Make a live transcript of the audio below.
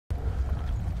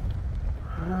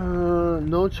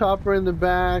No chopper in the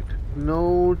back.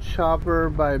 No chopper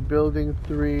by building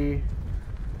 3.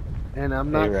 And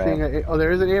I'm not ARAV. seeing a... Oh,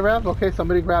 there is an ARAV? Okay,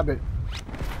 somebody grab it.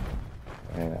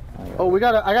 Yeah, Oh, I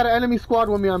got an enemy squad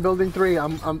with me on building 3.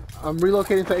 I'm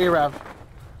relocating to ARAV.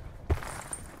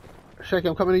 Shaky,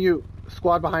 I'm coming to you.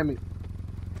 Squad behind me.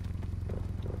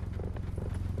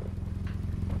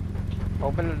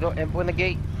 Open the door, open the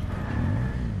gate.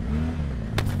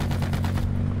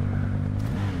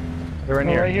 They're in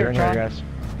here. Right here, They're in here, Tom. guys.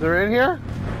 They're in here?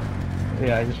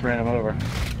 Yeah, I just ran him over.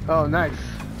 Oh, nice.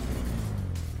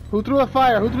 Who threw the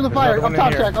fire? Who threw the fire? another Up one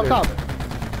top, in here, Jack. Up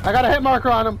top. I got a hit marker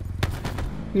on him.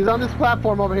 He's on this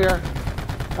platform over here.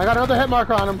 I got another hit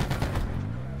marker on him.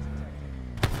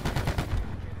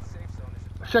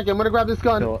 Shaky, I'm gonna grab this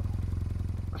gun. Still,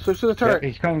 Switch to the turret. yeah,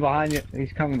 he's coming behind you.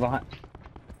 He's coming behind.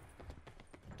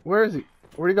 Where is he?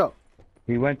 Where'd he go?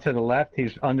 He went to the left.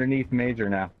 He's underneath Major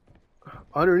now.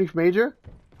 Underneath Major?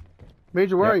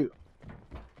 Major, where Yep. are you?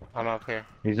 I'm up here.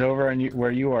 He's over on you,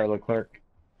 where you are, Leclerc.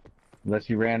 Unless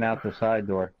he ran out the side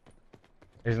door.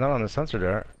 He's not on the sensor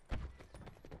dart.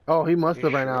 Oh, he must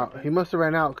have ran out. He must have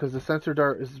ran out because the sensor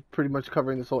dart is pretty much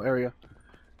covering this whole area.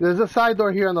 There's a side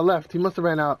door here on the left. He must have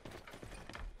ran out.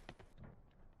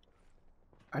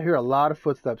 I hear a lot of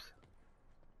footsteps.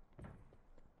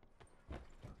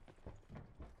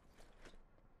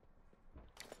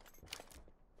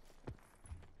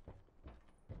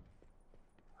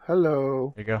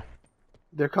 Hello. There you go.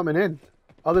 They're coming in.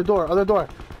 Other door, other door.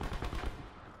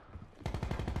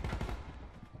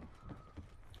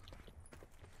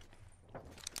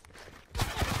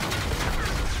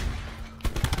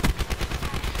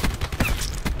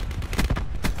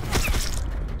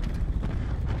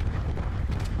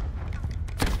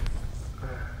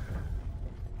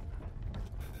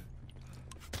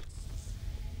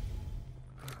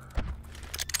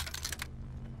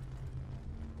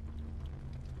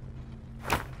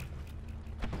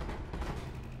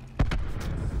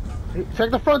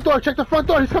 Check the front door, check the front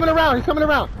door. He's coming around, he's coming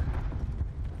around.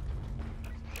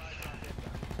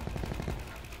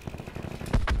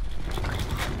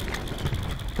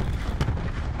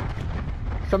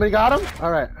 Somebody got him?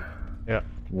 Alright. Yeah.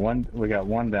 We got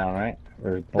one down, right?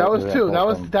 Or That was both- two. both That of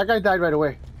was them? that guy died right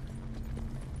away.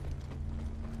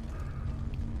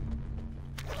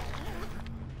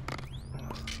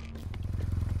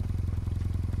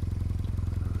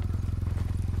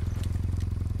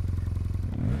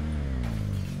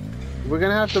 We're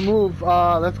gonna have to move.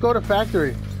 Let's go to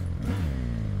factory.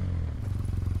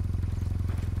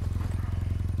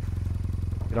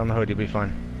 Get on the hood, you'll be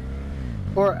fine.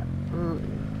 Or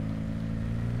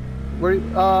where?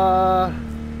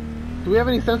 Do we have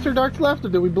any sensor darts left, or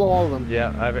did we blow all of them?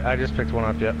 Yeah, I just picked one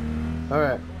up yet. All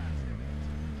right.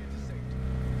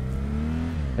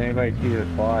 Anybody see the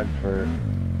quad for...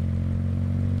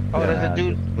 Oh, Yeah, there's a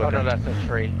dude. just Oh, no, looking. that's a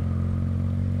tree.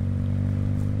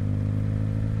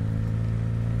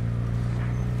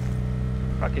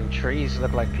 Fucking trees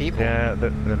look like people. Yeah,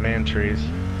 the man trees.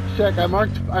 Check. I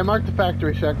marked the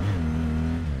factory. Check.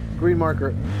 Green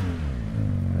marker.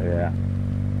 Yeah.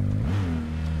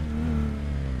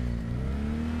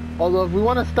 Although if we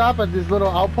want to stop at this little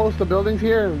outpost of buildings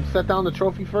here and set down the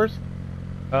trophy first.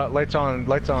 Lights on,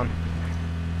 lights on.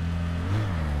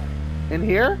 In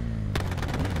here?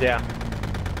 Yeah.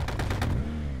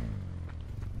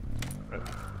 What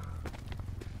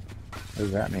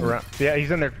does that mean? Around. Yeah, he's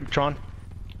in there, Tron.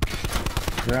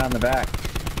 You're on the back.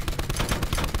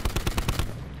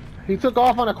 He took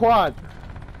off on a quad.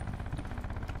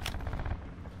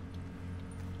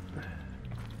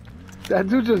 That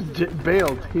dude just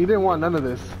bailed. He didn't want none of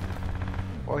this.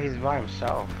 Well, he's by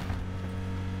himself.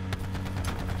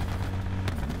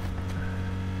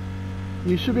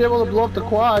 You should be able to blow up the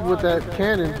quad with that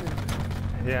cannon.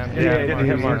 Yeah, Yeah, yeah, getting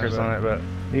hit he's- markers on it, but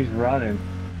He's running.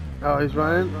 Oh, he's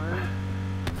running.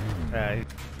 yeah.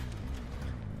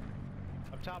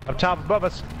 Up top above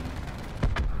us.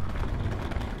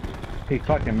 He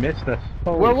fucking missed us.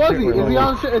 Holy Where was shit, he? we're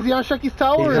Is he on Shaky's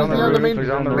tower or He's is on he the on the roof. main He's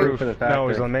on the main roof. for the No,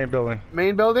 he's factory. on the main building.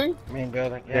 main building? Main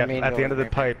building. Yeah, main at the end of the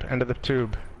building. pipe, end of the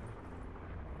tube.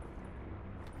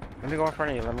 Let me go in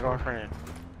front of you. Let me go in front of you.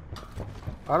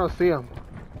 I don't see him.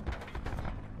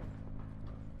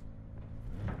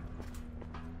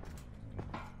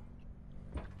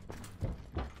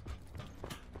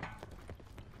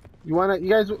 You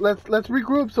guys, let's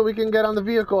regroup so we can get on the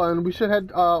vehicle, and we should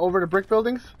head over to brick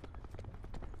buildings.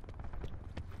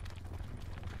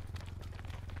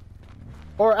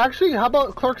 Or actually, how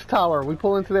about Clerk's Tower? We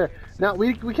pull into there. Now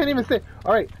we can't even stay.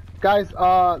 All right, guys.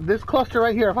 This cluster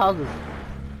right here of houses.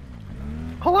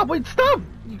 Hold up, wait, stop!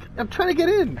 I'm trying to get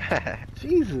in.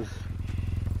 Jesus.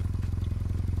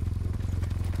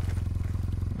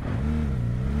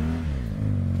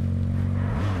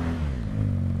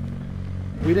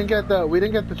 We didn't get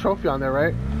the trophy on there,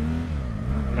 right?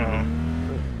 No.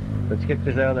 Let's get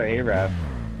this other ARAV.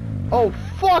 Oh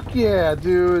fuck yeah,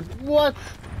 dude! What?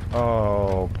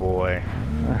 Oh boy.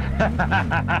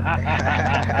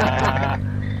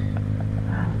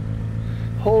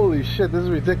 Holy shit! This is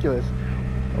ridiculous.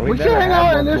 We should never hang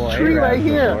had out in this multiple tree ARAVs right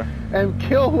here before. and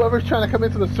kill whoever's trying to come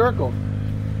into the circle.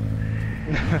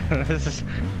 this is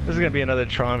gonna be another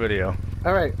Tron video.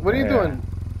 All right, what are you Yeah. doing?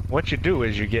 What you do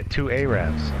is you get 2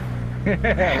 ARAVs.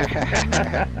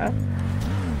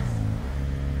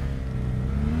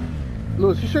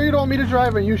 Lewis, you sure you don't want me to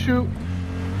drive and you shoot?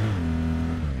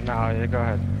 No, yeah, go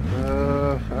ahead.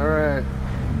 All right.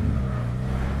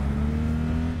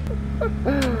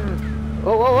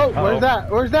 Oh, Uh-oh. where's that?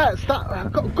 Where's that?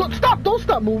 Stop! Go, stop! Don't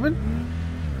stop moving!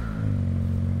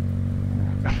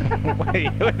 wait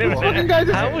a minute. Fucking guy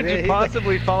just- How would you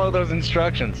possibly follow those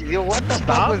instructions? Yo, what the fuck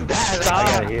Stop! was that?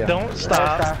 Stop! Yeah. Don't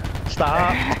stop!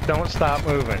 Stop! Don't stop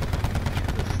moving.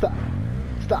 Stop!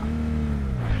 Stop!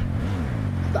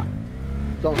 Stop!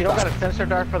 Don't You don't stop! got a sensor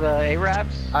dart for the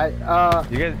ARABs? I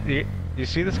You guys, you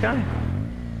see this guy?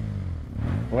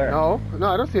 Where? no,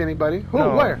 I don't see anybody. Who?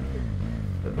 No. Where?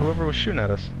 Whoever was shooting at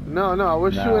us. No, I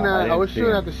was No, shooting I at didn't see shooting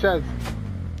him. at the sheds.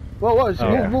 Whoa! Oh,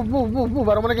 yeah. Move!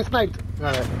 I don't want to get sniped. All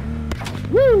right.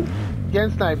 Woo! Getting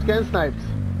sniped.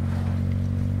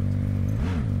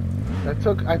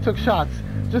 I took shots.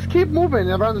 Just keep moving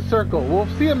around the circle. We'll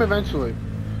see him eventually.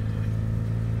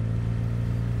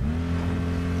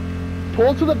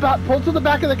 Pull to the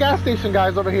back of the gas station,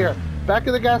 guys, over here. Back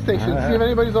of the gas station. See if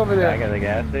anybody's over there. Back at the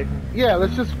gas station? Yeah,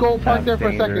 let's just go park Sounds there for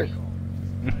a dangerous. second.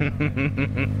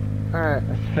 All right.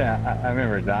 I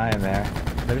remember dying there.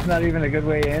 There's not even a good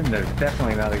way in. There's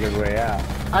definitely not a good way out.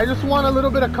 I just want a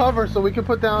little bit of cover so we can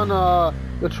put down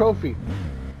the trophy.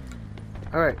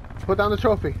 All right, put down the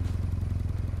trophy.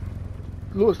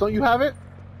 Lewis, don't you have it?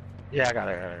 Yeah, I got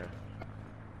it.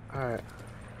 All right.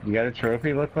 You got a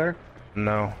trophy, Leclerc?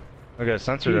 No. I got a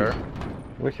sensor dart.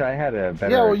 Wish I had a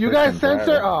better. Yeah, well, you guys efficient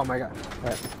censor. driver. Oh my god. All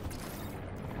right.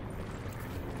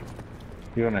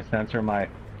 You want to censor my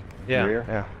Yeah. rear?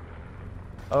 Yeah.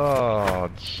 Oh.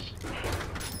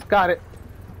 Got it.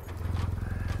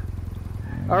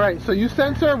 All right, so you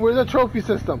censor. We're the trophy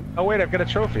system. Oh wait, I've got a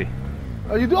trophy.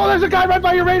 Oh, you do. Oh, there's a guy right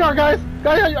by your radar, guys.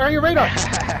 Guy on your radar.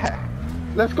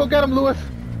 Let's go get him, Lewis.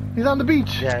 He's on the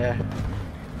beach. Yeah.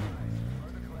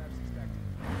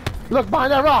 Look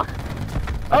behind that rock.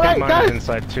 All I right, think mine's guys.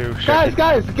 inside too. Shit.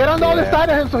 Guys, get on the other Yeah. side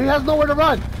of him so he has nowhere to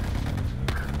run.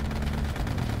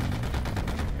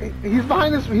 He's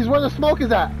behind this. He's where the smoke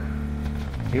is at.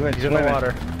 He went He's in the swimming.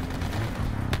 water.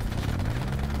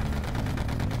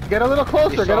 Get a little closer.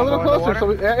 You Get a saw him little go in the closer.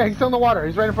 So yeah, he's still in the water.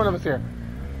 He's right in front of us here.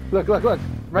 Look. Right Yeah, in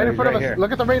he's front of right us. here.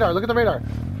 Look at the radar. Look at the radar.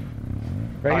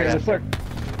 Right Oh, here, yeah. Leclerc.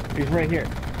 He's right here.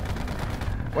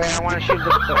 Wait, I don't want to shoot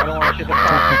the. I don't want to shoot the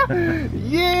car.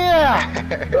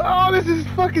 Yeah. Oh, this is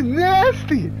fucking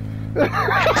nasty.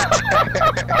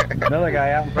 Another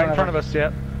guy out in Right in front front of us,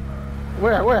 yep.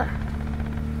 Where?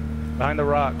 Behind the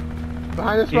rock.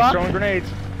 Behind this He's rock? throwing grenades.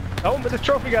 Oh, but the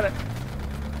trophy got it.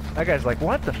 That guy's like,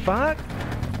 what the fuck?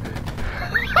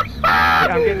 Yeah,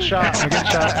 I'm getting shot. I'm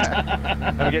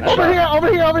getting shot.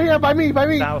 Over here, by me.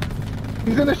 Now,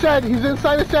 He's in the shed. He's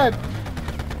inside the shed.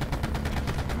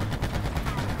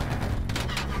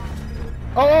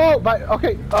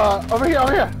 Okay. Over here.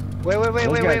 Wait.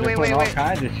 Those guys are putting all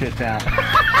kinds of shit down.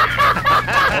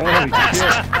 Holy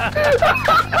shit.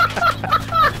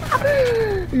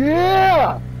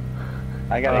 Yeah.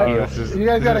 I gotta heal. this is, You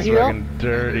guys this gotta is heal? fucking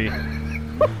dirty.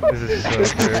 This is so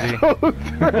dirty.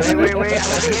 Wait.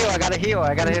 I gotta heal.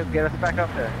 Get us back up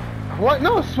there. What?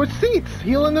 No, switch seats.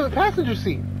 Heal in the passenger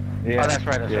seat. Yeah. Oh, that's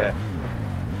right. Yeah.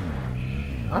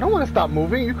 I don't want to stop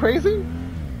moving. You crazy?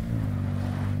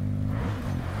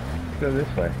 Go this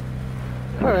way.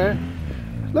 All right.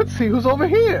 Let's see who's over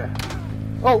here.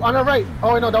 Oh, on our right.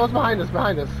 Oh, no, that was behind us.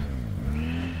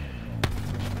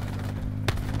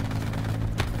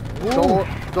 Don't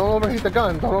overheat the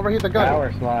gun.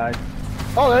 Power slide.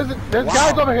 Oh, there's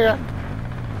guys over here.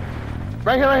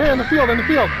 Right here in the field.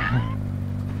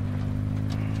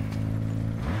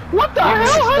 What the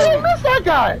hell? How did I miss that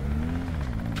guy?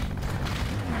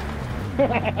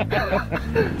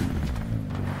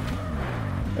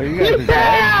 Are you guys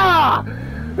Yeah!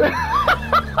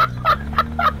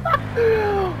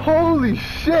 Holy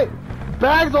shit!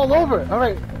 Bags all over. All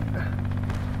right.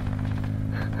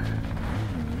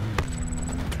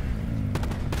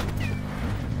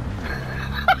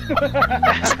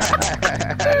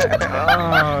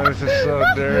 Oh, this is so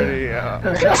dirty.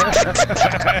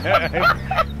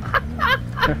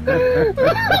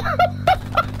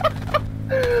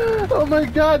 Oh my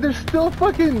god, there's still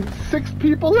fucking 6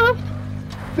 people left?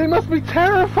 They must be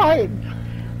terrified!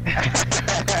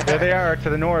 There they are, to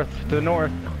the north, to the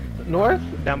north. North?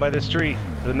 Down by the street,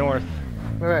 to the north.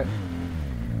 Alright.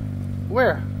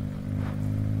 Where?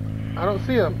 I don't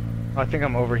see them. I think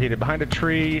I'm overheated. Behind a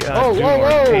tree, Oh, due whoa,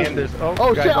 north, whoa! and there's,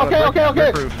 Oh guys shit, on the okay.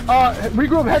 brick roof.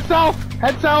 Regroup, head south!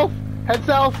 Head south! Head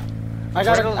south! I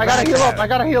gotta heal up, I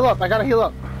gotta heal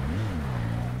up.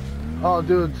 Oh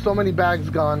dude, so many bags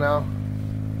gone now.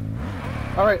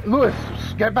 Alright, Lewis,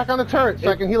 get back on the turret so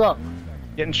I can heal up.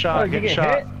 Getting shot, getting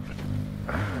shot.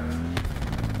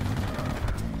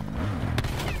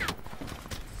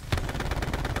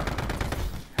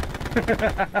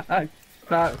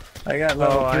 I got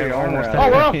level 3 armor.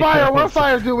 Oh, we're on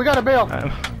fire, dude. We gotta bail.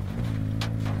 I'm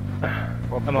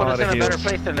Put all us out in of a better heals.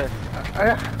 place than this.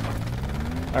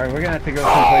 Alright, we're gonna have to go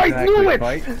Oh, someplace I and knew actually it!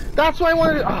 fight. That's why I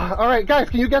wanted to... Alright, guys,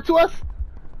 can you get to us?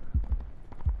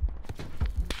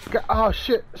 Oh,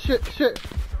 shit.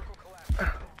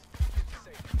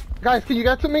 Guys, can you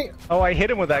get to me? Oh, I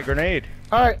hit him with that grenade.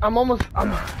 Alright,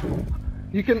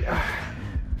 you can...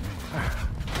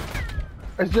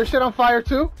 Is your shit on fire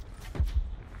too?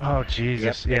 Oh,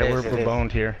 Jesus. Yep, yeah, it we're is.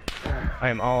 boned here. I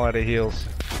am all out of heals.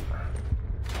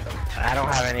 I don't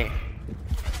have any.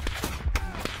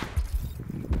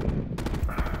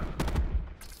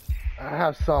 I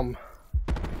have some.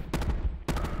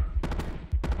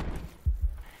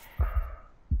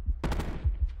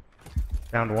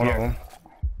 Downed one of them.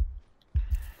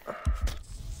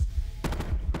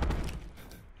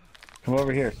 Come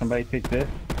over here. Somebody take this.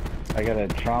 I got a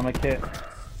trauma kit.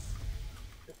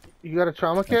 You got a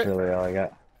trauma kit? That's really all I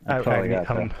got. I That's all I need got.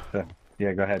 help. So,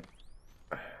 yeah, go ahead.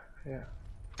 Yeah.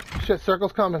 Shit,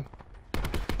 circle's coming.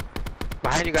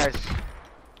 Behind you guys.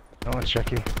 Oh, it's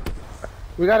Chucky.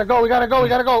 We gotta go.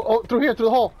 Oh, through here, through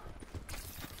the hole.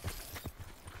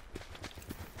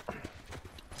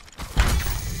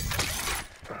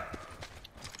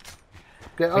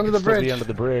 Get I under can the still bridge. be under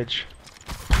the bridge.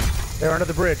 They're under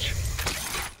the bridge.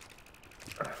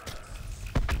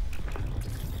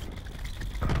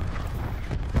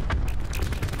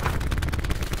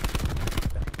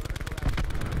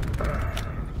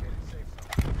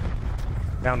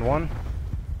 Down one.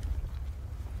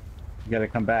 You gotta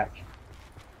come back.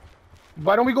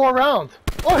 Why don't we go around?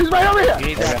 Oh, he's right over You here!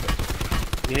 need that.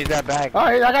 You need that bag.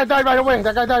 Alright, that guy died right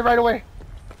away.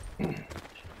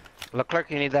 Leclerc,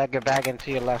 you need that bag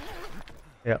into your left.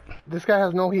 Yep. This guy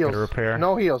has no heals. Gotta repair.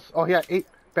 No heals. Oh, he had 8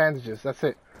 bandages. That's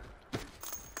it.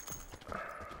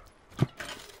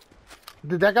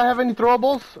 Did that guy have any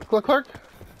throwables, Leclerc?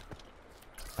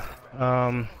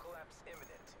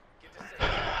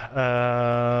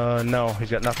 No, he's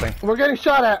got nothing. We're getting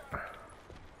shot at.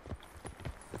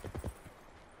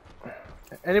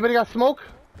 Anybody got smoke?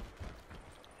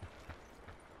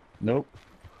 Nope.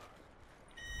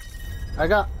 I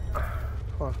got...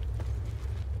 Got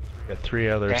 3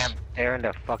 others. Damn, they're in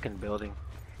the fucking building.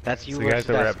 That's you The guys versus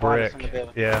that were that at squad that's brick. in the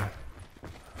building. Yeah.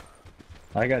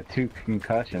 I got 2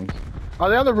 concussions. Are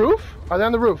they on the roof?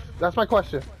 That's my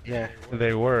question. Yeah.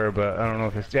 They were, but I don't know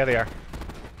if it's... Yeah, they are.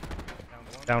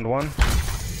 Downed one.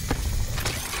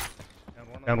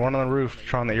 Downed one on the roof,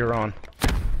 Tron, that you're on.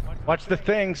 Watch the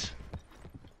things!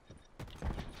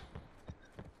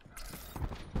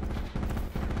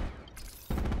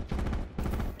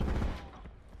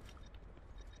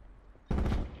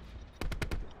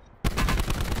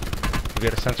 We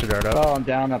got a sensor dart up. Oh, I'm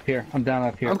down up here. I'm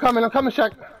I'm coming,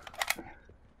 Shaq.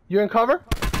 You in cover?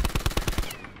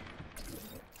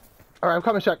 Alright, I'm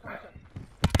coming, Shaq.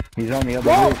 He's on the other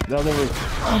Whoa! roof. The other roof.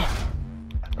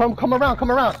 Come around.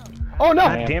 Oh no!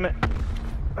 God damn it.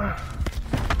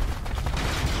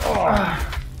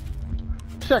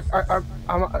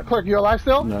 Shaq, Clerk, you alive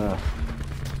still? No.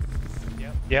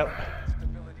 Yep.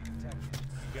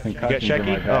 You got Concussions in my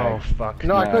Shecky? bag. Oh, fuck.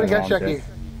 No, I couldn't get I'm Shecky. dead.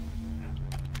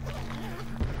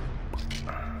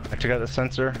 I took out the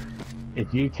sensor.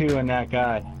 It's you 2 and that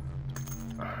guy.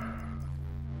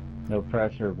 No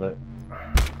pressure, but...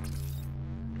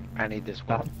 I need this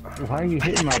one. Why are you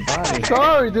hitting my body?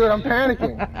 Sorry, dude, I'm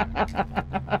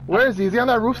panicking. Where is he? Is he on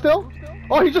that roof still?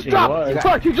 Oh, he just He dropped! was.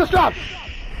 Clark, he just dropped!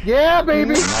 Yeah,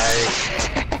 baby! He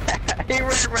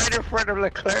ran right in front of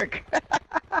Leclerc. Look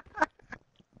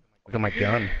at my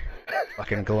gun.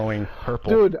 Fucking glowing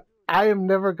purple. Dude, I am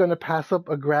never gonna pass up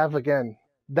a grav again.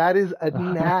 That is a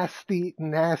nasty,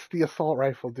 nasty assault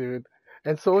rifle, dude.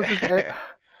 And so is this...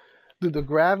 Dude, the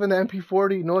grav and the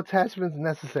MP40, no attachments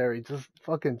necessary. Just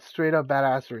fucking straight up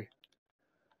badassery.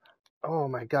 Oh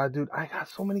my god, dude. I got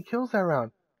so many kills that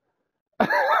round.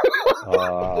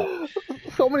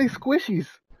 So many squishies.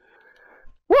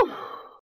 Woo!